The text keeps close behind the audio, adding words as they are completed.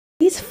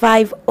These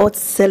 5 hot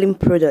selling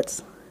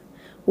products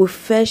will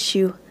fetch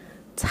you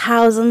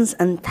thousands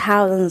and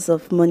thousands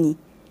of money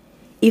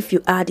if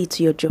you add it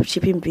to your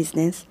dropshipping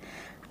business,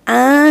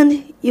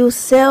 and you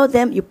sell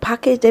them, you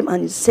package them,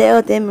 and you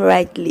sell them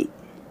rightly.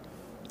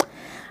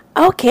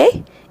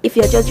 Okay, if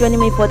you're just joining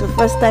me for the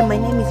first time, my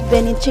name is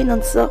Benny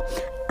Chinonso,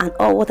 and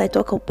all what I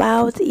talk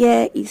about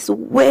here is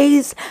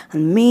ways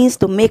and means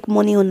to make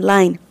money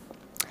online.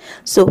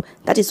 So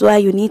that is why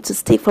you need to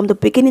stay from the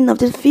beginning of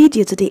the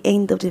video to the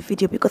end of the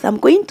video, because I'm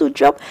going to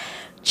drop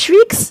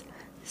tricks,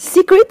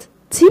 secret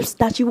tips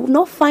that you will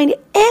not find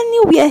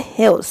anywhere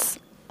else.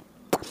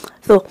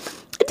 So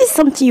if this is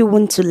something you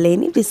want to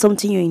learn, if this is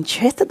something you're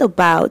interested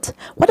about,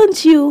 why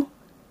don't you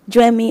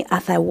join me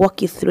as I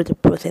walk you through the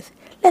process?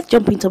 Let's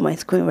jump into my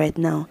screen right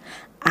now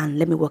and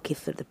let me walk you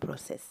through the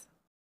process.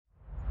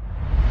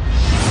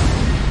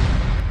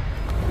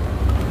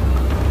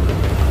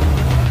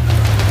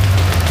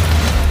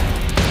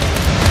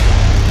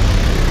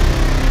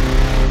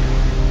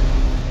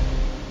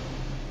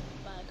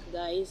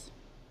 Guys,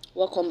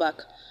 welcome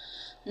back.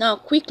 Now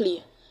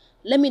quickly,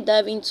 let me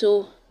dive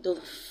into the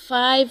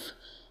 5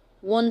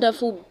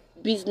 wonderful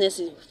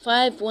businesses,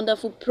 5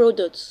 wonderful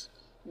products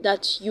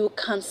that you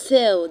can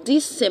sell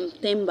this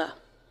September.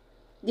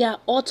 They are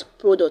hot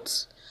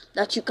products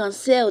that you can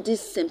sell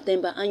this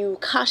September and you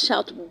cash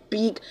out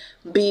big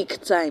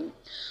time.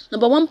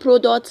 Number 1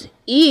 product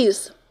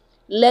is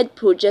LED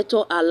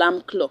Projector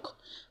Alarm Clock.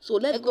 So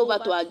let's go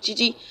back to our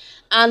GG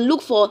and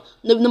look for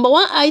the number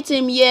 1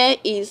 item here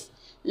is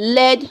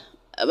LED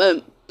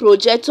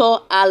Projector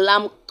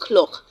Alarm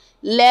Clock.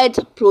 LED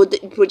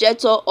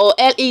Projector or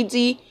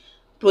LED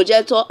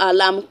Projector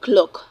Alarm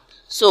Clock.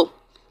 So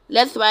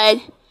let's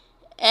write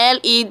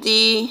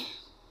LED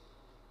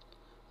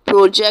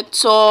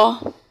Projector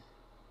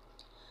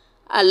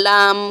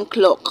Alarm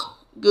Clock.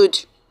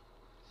 Good.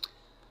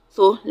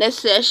 So let's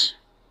search.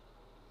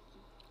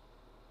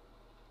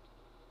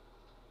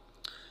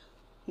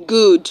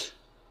 Good.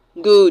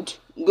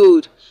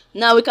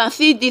 Now we can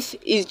see this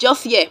is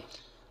just here.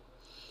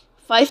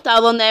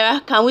 5,000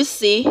 naira. Can we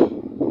see?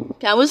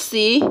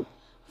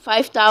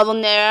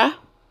 5,000 naira.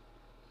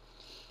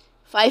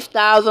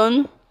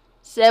 5,000.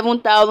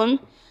 7,000.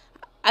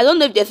 I don't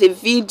know if there's a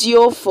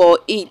video for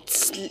it.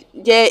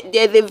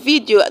 There's a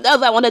video. That's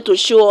what I wanted to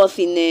show us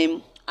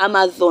in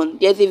Amazon.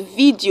 There's a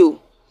video.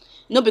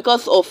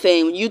 Because of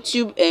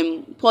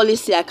YouTube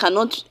policy, I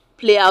cannot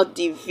play out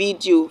the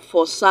video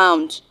for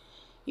sound.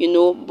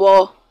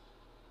 But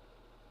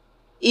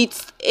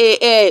it's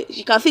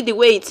you can see the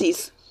way it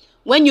is.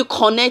 When you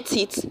connect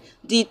it,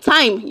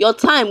 your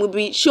time will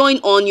be showing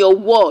on your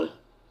wall.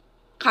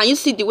 Can you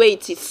see the way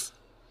it is?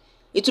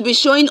 It will be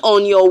showing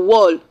on your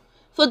wall.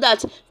 So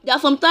that there are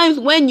sometimes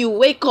when you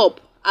wake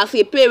up as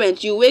a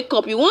parent, you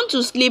want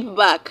to sleep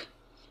back.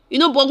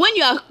 But when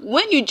you are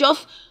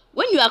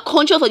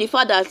conscious of the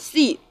fact that,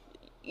 see,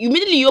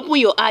 immediately you open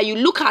your eye, you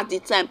look at the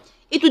time,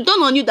 it will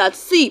dawn on you that,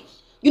 see,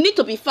 you need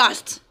to be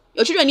fast.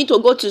 Your children need to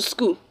go to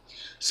school.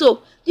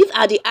 So these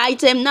are the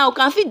items. Now you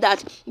can see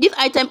that this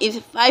item is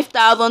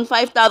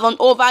 5,000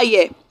 over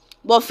here,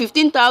 but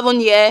 15,000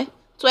 here,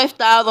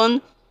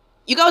 12,000.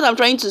 You got what I'm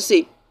trying to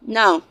say?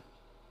 Now,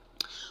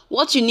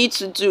 what you need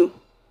to do,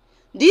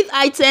 this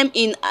item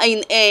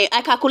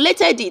I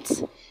calculated it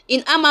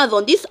in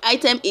Amazon. This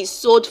item is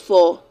sold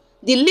for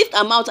the least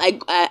amount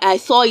I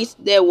saw it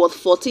there was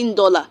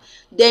 $14.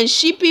 Then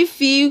shipping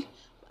fee,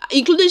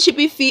 including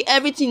shipping fee,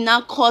 everything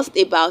now cost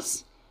about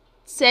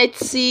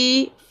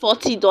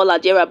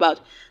 $30-40 thereabout.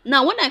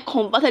 Now when I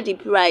converted the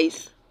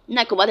price,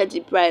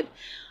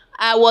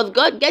 I was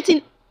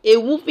getting a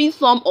whooping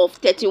sum of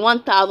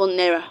 31,000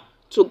 naira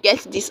to get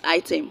this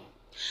item.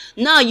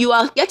 Now you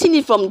are getting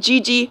it from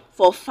GG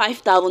for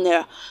 5,000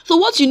 naira. So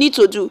what you need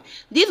to do,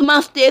 this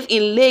man stays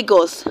in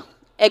Lagos,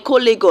 Echo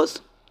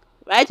Lagos,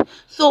 right?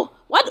 So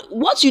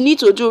what you need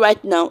to do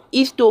right now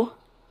is to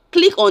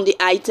click on the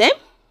item.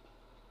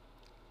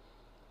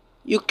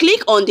 You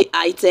click on the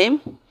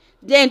item,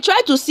 then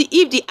try to see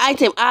if the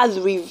item has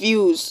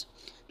reviews.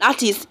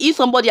 That is, if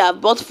somebody has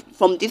bought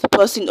from this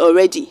person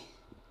already.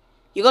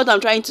 You got what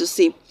I'm trying to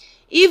say?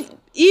 If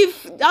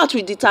that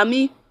will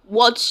determine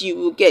what you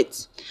will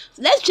get.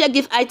 Let's check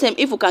this item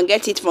if we can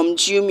get it from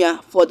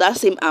Jumia for that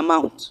same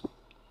amount.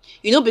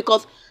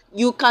 Because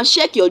you can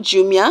check your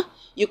Jumia,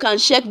 you can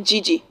check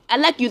GG. I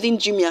like using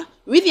Jumia.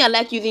 Reason I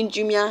like using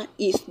Jumia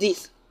is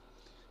this: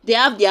 they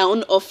have their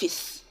own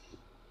office.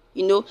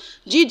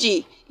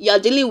 GG, you are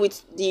dealing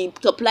with the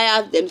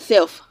suppliers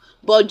themselves,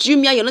 but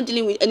Jumia, you're not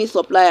dealing with any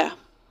supplier,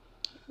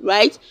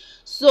 right?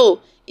 So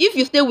if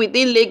you stay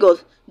within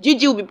Lagos,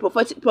 GG will be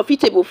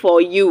profitable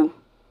for you.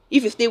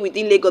 If you stay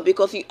within Lagos,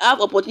 because you have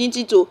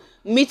opportunity to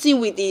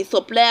meeting with the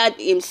supplier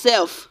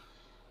himself,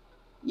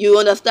 you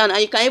understand,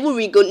 and you can even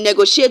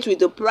negotiate with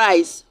the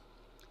price.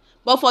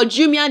 But for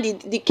Jumia,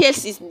 the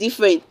case is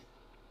different.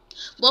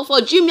 But for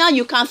Jumia,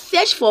 you can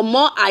search for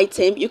more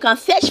items. You can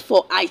search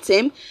for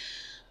item,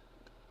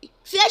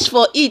 search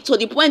for it to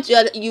the point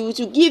where you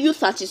to give you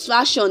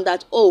satisfaction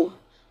that, oh,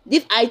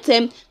 this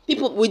item,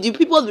 people with the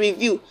people's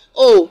review,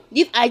 oh,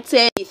 this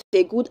item is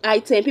a good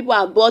item, people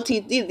have bought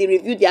it, this is the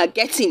review they are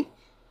getting.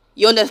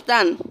 You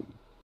understand?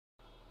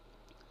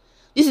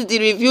 This is the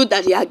review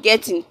that they are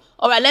getting.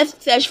 All right,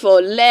 let's search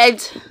for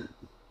LED.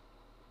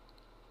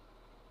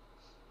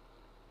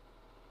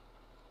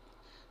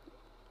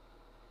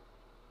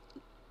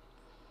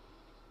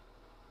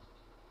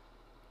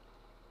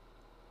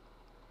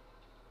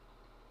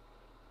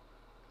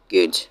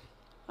 Good.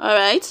 All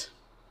right.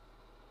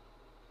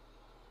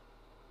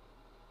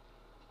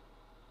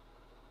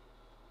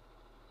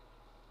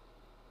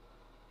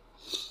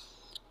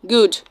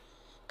 Good.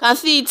 Can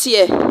see it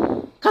here.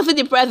 Can see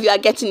the price we are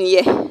getting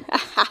here.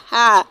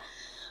 Can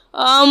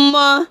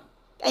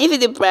you see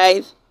the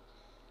price?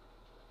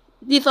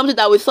 This is something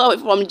that we saw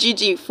from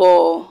GG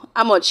for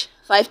how much?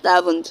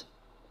 5,000.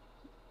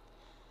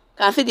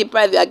 Can see the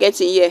price we are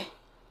getting here.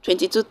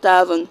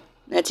 22,000,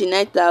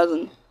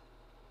 99,000,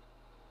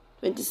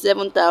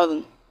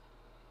 27,000.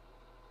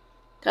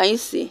 Can you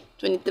see?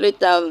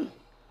 23,000.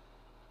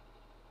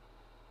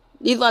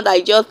 This one that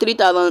is just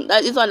 3,000.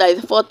 This one that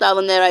is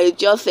 4,000 naira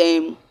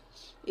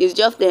is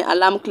just the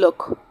alarm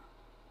clock.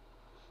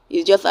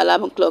 It's just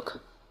alarm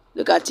clock.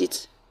 Look at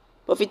it.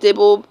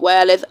 Profitable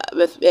wireless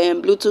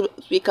Bluetooth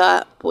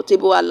speaker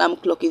portable alarm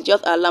clock. It's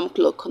just alarm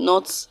clock,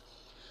 not.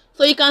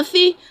 So you can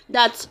see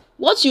that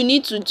what you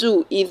need to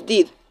do is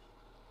this.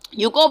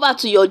 You go back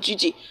to your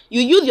GG.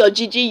 You use your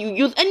GG. You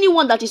use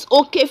anyone that is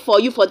okay for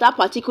you for that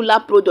particular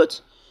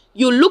product.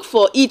 You look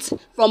for it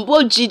from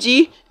both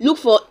GG, look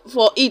for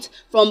it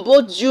from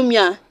both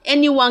Jumia.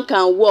 Anyone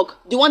can work.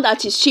 The one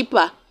that is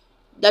cheaper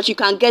that you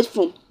can get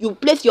from. You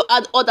place your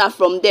order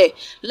from there.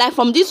 Like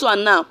from this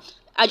one now,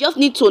 I just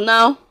need to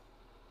now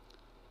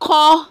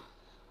call.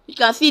 You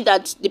can see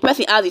that the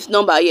person has his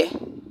number here.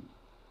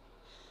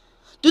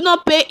 Do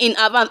not pay in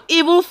advance,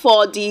 even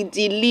for the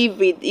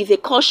delivery. It's a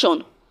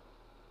caution.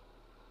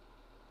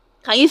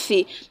 Can you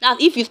see that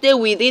if you stay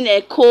within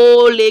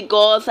Eko,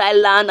 Lagos,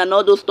 Island, and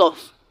all those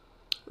stuff?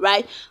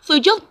 Right, so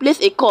you just place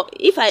a call.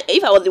 If I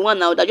was the one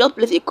now, that just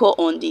place a call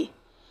on the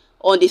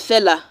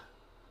seller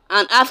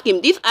and ask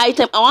him, this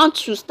item I want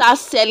to start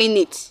selling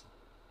it.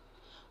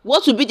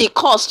 What will be the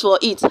cost for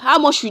it? How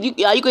much are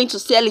you going to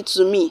sell it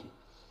to me?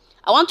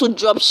 I want to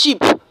drop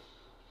ship.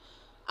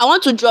 I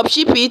want to drop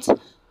ship it.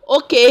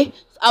 Okay,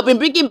 I've been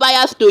bringing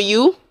buyers to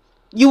you.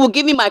 You will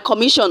give me my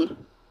commission.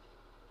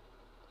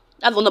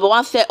 That's the number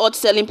one hot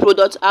selling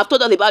product. I've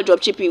told us about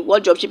dropshipping,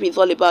 what dropshipping is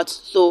all about.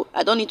 So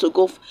I don't need to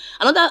go.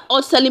 Another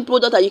hot selling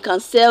product that you can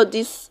sell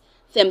this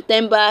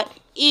September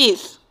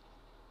is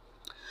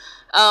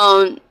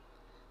this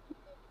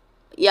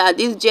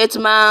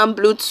Jteman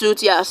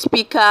Bluetooth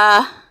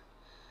speaker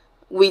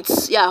with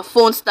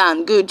phone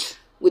stand. Good.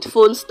 With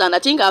phone stand. I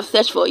think I've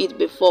searched for it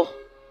before.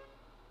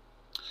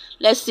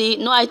 Let's see.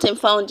 No item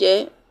found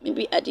here.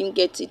 Maybe I didn't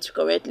get it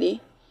correctly.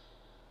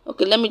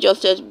 Okay, let me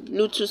just search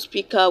Bluetooth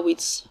speaker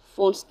with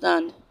phone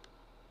stand.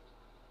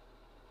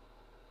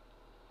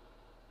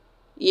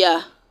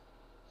 Yeah,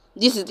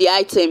 this is the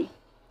item.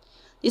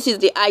 This is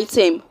the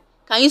item.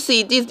 Can you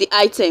see? This is the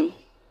item.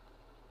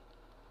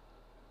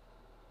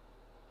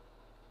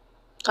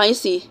 Can you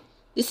see?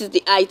 This is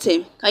the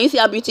item. Can you see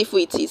how beautiful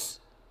it is?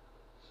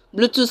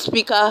 Bluetooth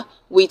speaker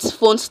with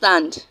phone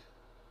stand.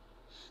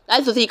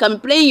 That's to say, you can be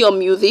playing your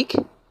music,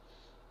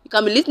 you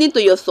can be listening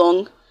to your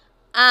song,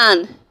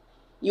 and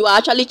you are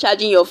actually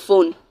charging your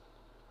phone.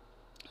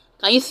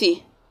 Can you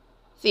see?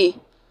 See,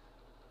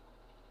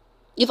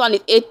 this one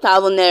is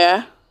 8,000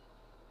 naira,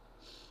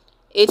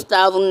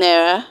 8,000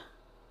 naira,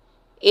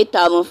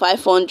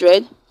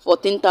 8,500,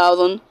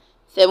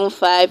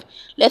 14,075.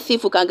 Let's see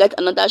if we can get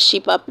another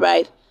cheaper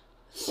price,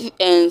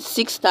 and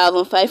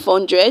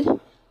 6,500,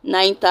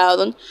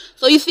 9,000.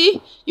 So you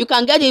see, you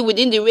can get it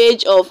within the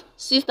range of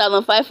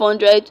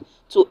 6,500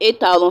 to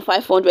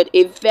 8,500.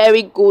 A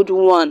very good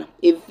one,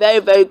 a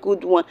very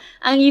good one.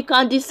 And you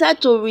can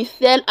decide to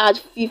resell at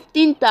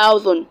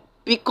 15,000,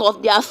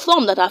 because there are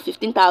some that are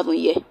 15,000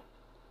 here.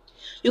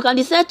 You can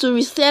decide to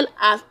resell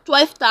at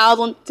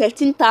 12,000,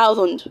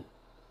 13,000.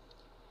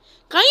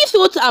 Can you see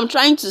what I'm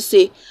trying to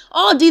say?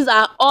 All these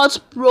are hot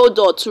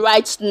products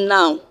right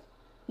now.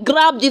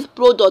 Grab these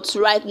products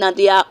right now.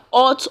 They are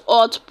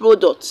hot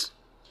products.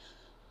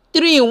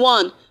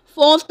 3-in-1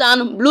 phone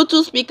stand,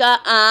 Bluetooth speaker,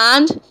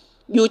 and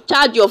you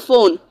charge your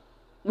phone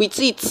with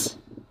it,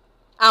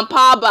 and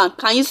power bank.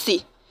 Can you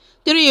see?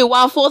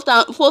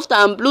 3-in-1 phone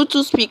stand,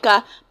 Bluetooth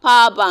speaker,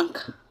 power bank.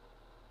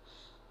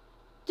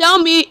 Tell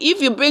me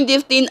if you bring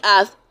this thing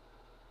as,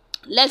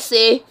 let's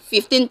say,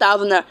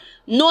 15,000 naira,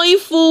 knowing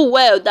full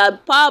well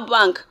that power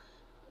bank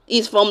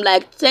is from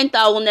like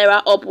 10,000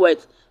 naira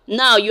upwards.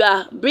 Now you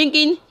are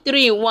bringing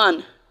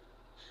 3-in-1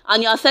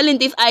 and you are selling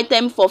this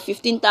item for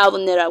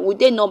 15,000 naira. Would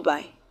they not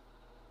buy?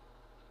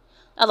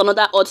 That's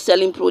another hot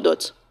selling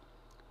product.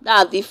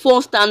 That's the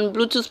phone stand,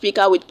 Bluetooth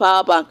speaker with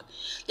power bank.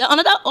 Then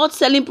another hot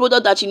selling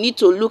product that you need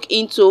to look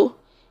into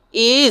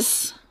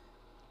is,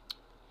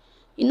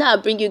 I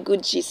bring you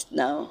good gist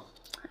now.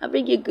 I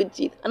bring you good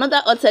gist. Another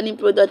hot selling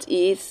product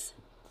is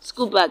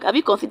school bag. Have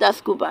you considered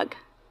school bag?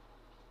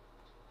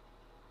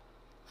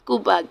 School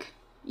bag.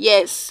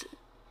 Yes.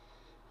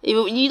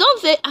 You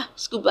don't say,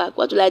 school bag.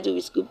 What will I do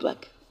with school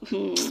bag?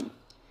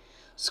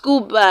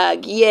 School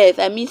bag. Yes,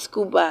 I mean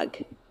school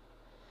bag.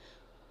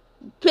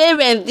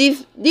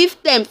 Parents, this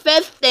term,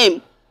 first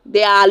term,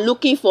 they are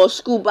looking for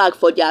school bag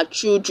for their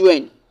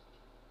children.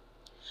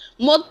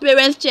 Most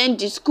parents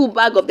change the school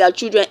bag of their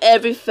children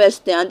every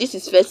first term, and this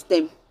is first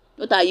term.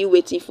 What are you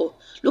waiting for?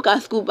 Look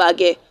at school bag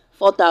here,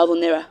 4,000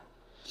 naira.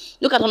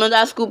 Look at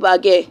another school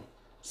bag here,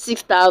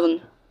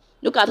 6,000.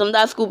 Look at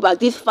another school bag,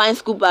 this fine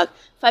school bag,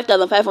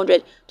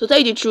 5,500. To tell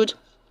you the truth,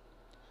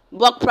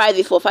 bulk price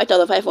is for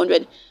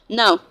 5,500.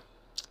 Now,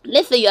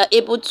 let's say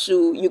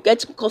you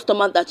get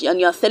customers and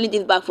you are selling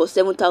this bag for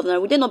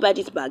 7,000. Would they not buy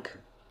this bag?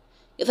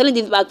 You're selling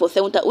this bag for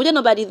 7,000. Would they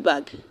not buy this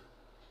bag?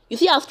 You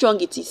see how strong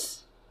it is.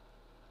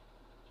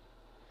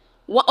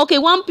 Okay,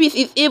 one piece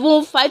is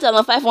even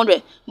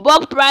 5,500.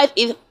 Bulk price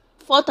is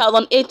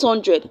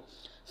 4,800.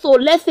 So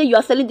let's say you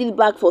are selling this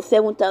bag for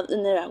 7,000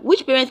 naira.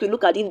 Which parents will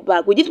look at this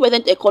bag with this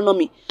present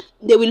economy?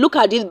 They will look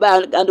at this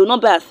bag and will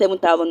not buy at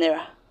 7,000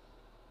 naira.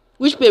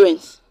 Which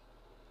parents?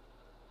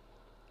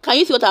 Can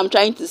you see what I'm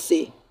trying to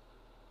say?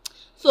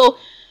 So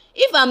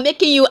if I'm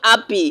making you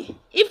happy,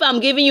 if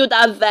I'm giving you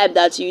that vibe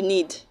that you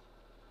need,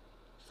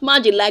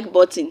 smash the like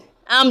button.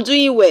 I'm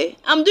doing well.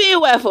 I'm doing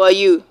well for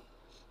you.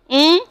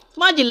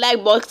 Smash the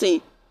like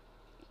button.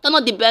 Turn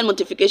on the bell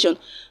notification.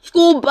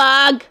 School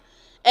bag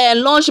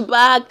and lunch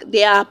bag.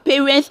 Their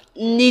parents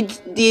need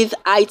this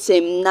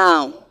item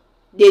now.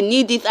 They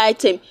need this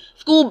item.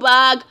 School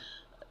bag,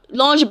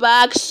 lunch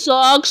bag,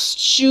 socks,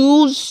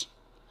 shoes.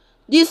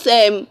 This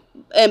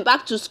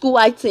back to school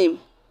item.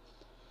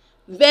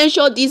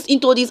 Venture this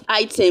into these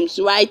items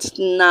right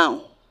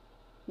now.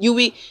 You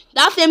will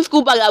that same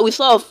school bag that we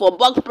saw for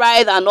bulk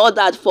price and all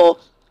that for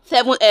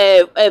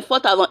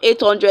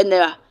 4,800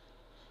 naira.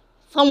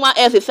 Someone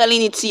else is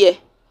selling it here.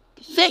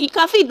 You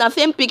can see it in the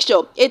same picture,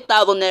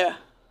 8,000 naira.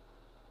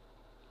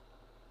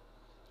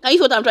 Can you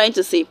see what I'm trying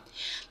to say?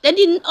 Then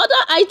the other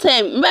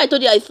item, remember I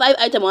told you there is 5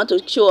 items I want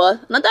to show us.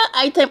 Another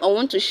item I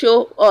want to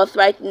show us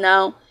right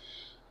now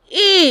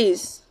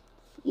is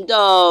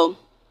the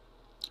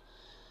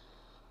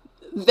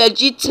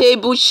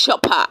vegetable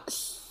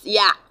shoppers.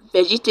 Yeah,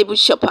 vegetable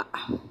shopper.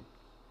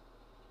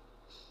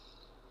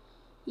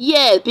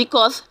 Yes,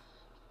 because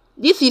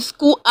this is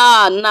school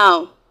hour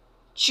now.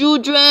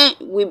 Children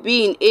will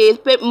be in age,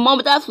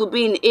 mothers will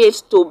be in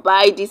age to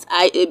buy this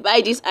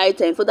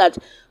item so that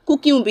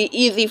cooking will be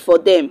easy for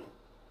them.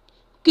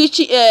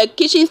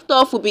 Kitchen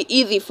stuff will be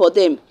easy for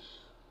them.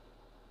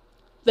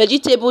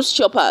 Vegetable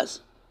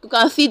shoppers. You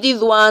can see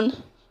this one,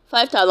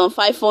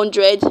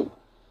 5,500.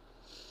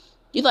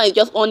 This one is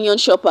just onion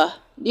shopper.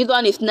 This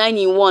one is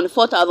 9-in-1,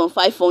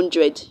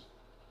 4,500.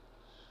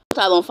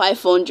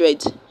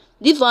 4,500.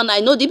 This one, I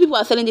know the people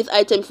are selling this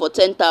item for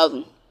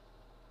 10,000.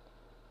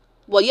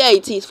 But yeah,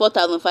 it is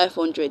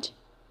 4,500.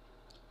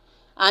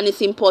 And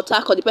it's in Port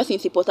Harcourt. The person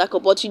is in Port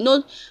Harcourt. But you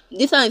know,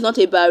 this one is not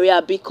a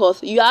barrier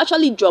because you are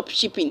actually drop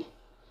shipping.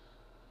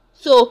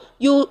 So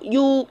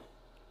you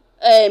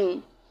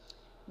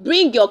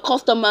bring your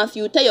customers,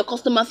 you tell your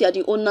customers you are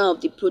the owner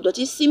of the product.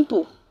 It's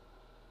simple.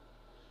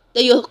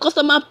 Then your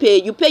customer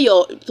pay, you pay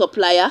your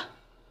supplier.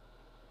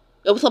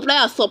 Your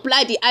supplier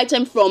supply the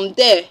item from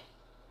there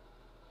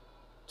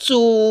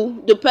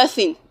to the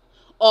person.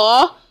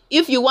 Or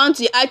if you want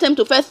the item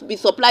to first be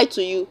supplied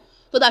to you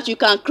so that you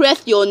can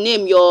crest your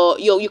name,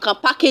 you can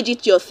package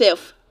it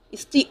yourself,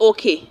 it's still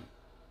okay.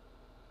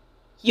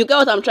 You get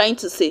what I'm trying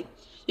to say?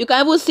 You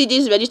can even see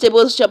this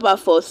vegetable shopper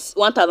for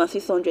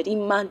 1,600.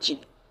 Imagine.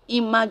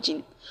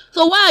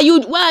 So why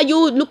are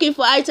you looking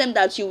for item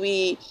that you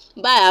will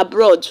buy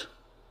abroad?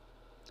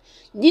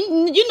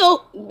 You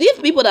know, these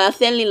people that are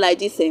selling like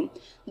this,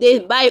 they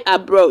buy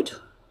abroad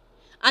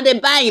and they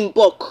buy in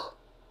bulk.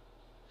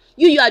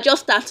 You are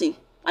just starting.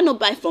 Why not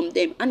buy from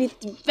them? And it's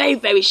very,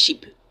 very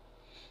cheap.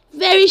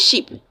 Very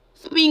cheap.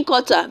 Spring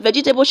cutter,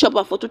 vegetable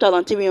shopper for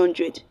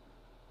 2,300.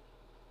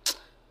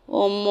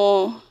 Oh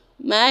more.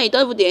 My eye,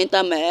 don't even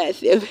enter my eye.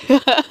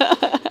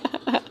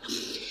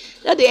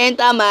 That they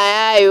enter my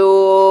eye.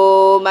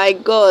 Oh my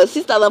God.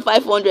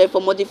 6,500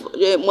 for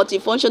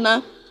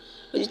multifunctional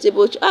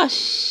vegetable.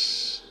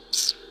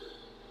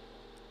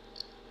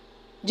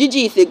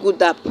 GG is a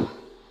good app.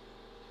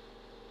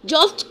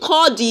 Just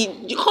call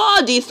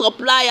the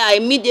supplier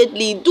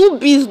immediately. Do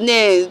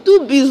business.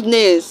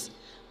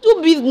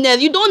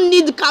 You don't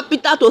need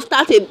capital to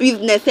start a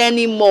business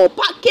anymore.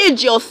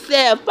 Package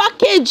yourself.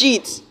 Package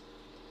it.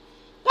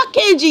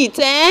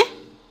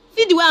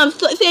 See the way I'm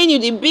saying you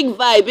the big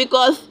vibe,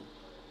 because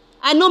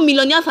I know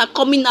millionaires are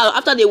coming out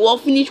after they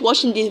finish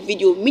watching this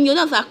video.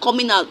 Millionaires are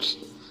coming out,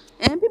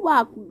 and people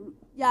are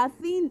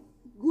seeing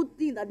good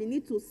things that they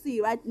need to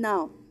see right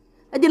now.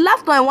 And the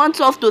last one I want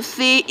us to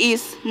see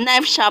is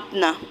knife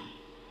sharpener.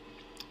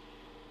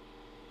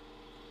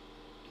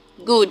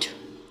 Good.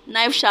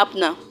 Knife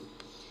sharpener.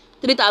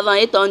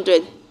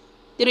 3,800.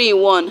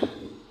 3-in-1.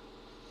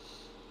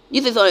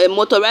 This is a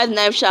motorized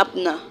knife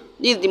sharpener.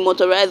 This is the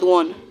motorized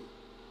one.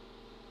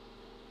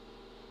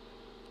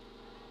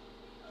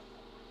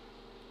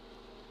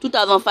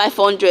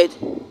 2,500,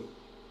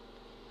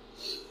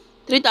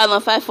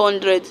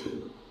 3,500,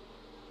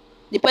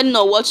 depending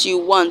on what you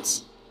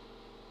want.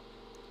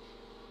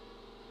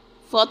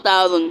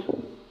 4,000.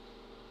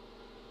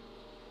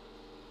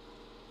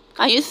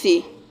 Can you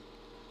see?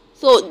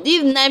 So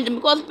this knife,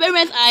 because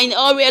parents are in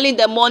already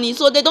the money,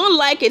 so they don't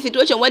like a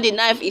situation where the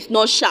knife is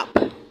not sharp.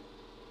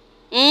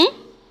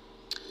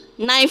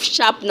 Knife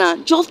sharpener,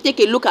 just take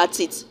a look at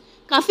it.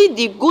 You can see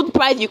the good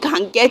price you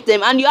can get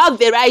them, and you have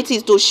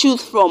varieties to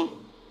choose from.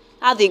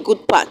 That's the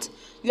good part.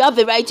 You have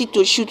variety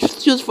to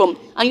choose from,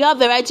 and you have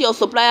variety of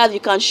suppliers you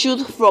can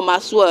choose from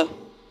as well.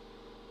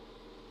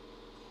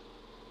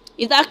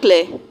 Is that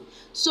clear?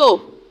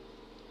 So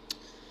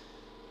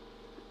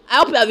I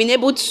hope you have been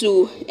able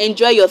to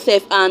enjoy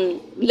yourself and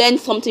learn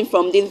something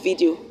from this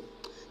video.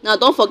 Now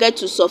don't forget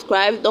to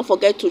subscribe, don't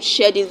forget to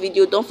share this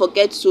video, don't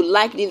forget to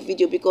like this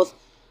video, because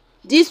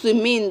this will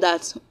mean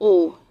that,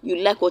 oh, you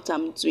like what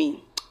I'm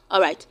doing.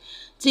 All right,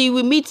 till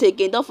we meet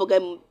again, don't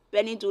forget,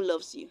 Benny do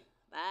loves you.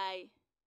 Bye.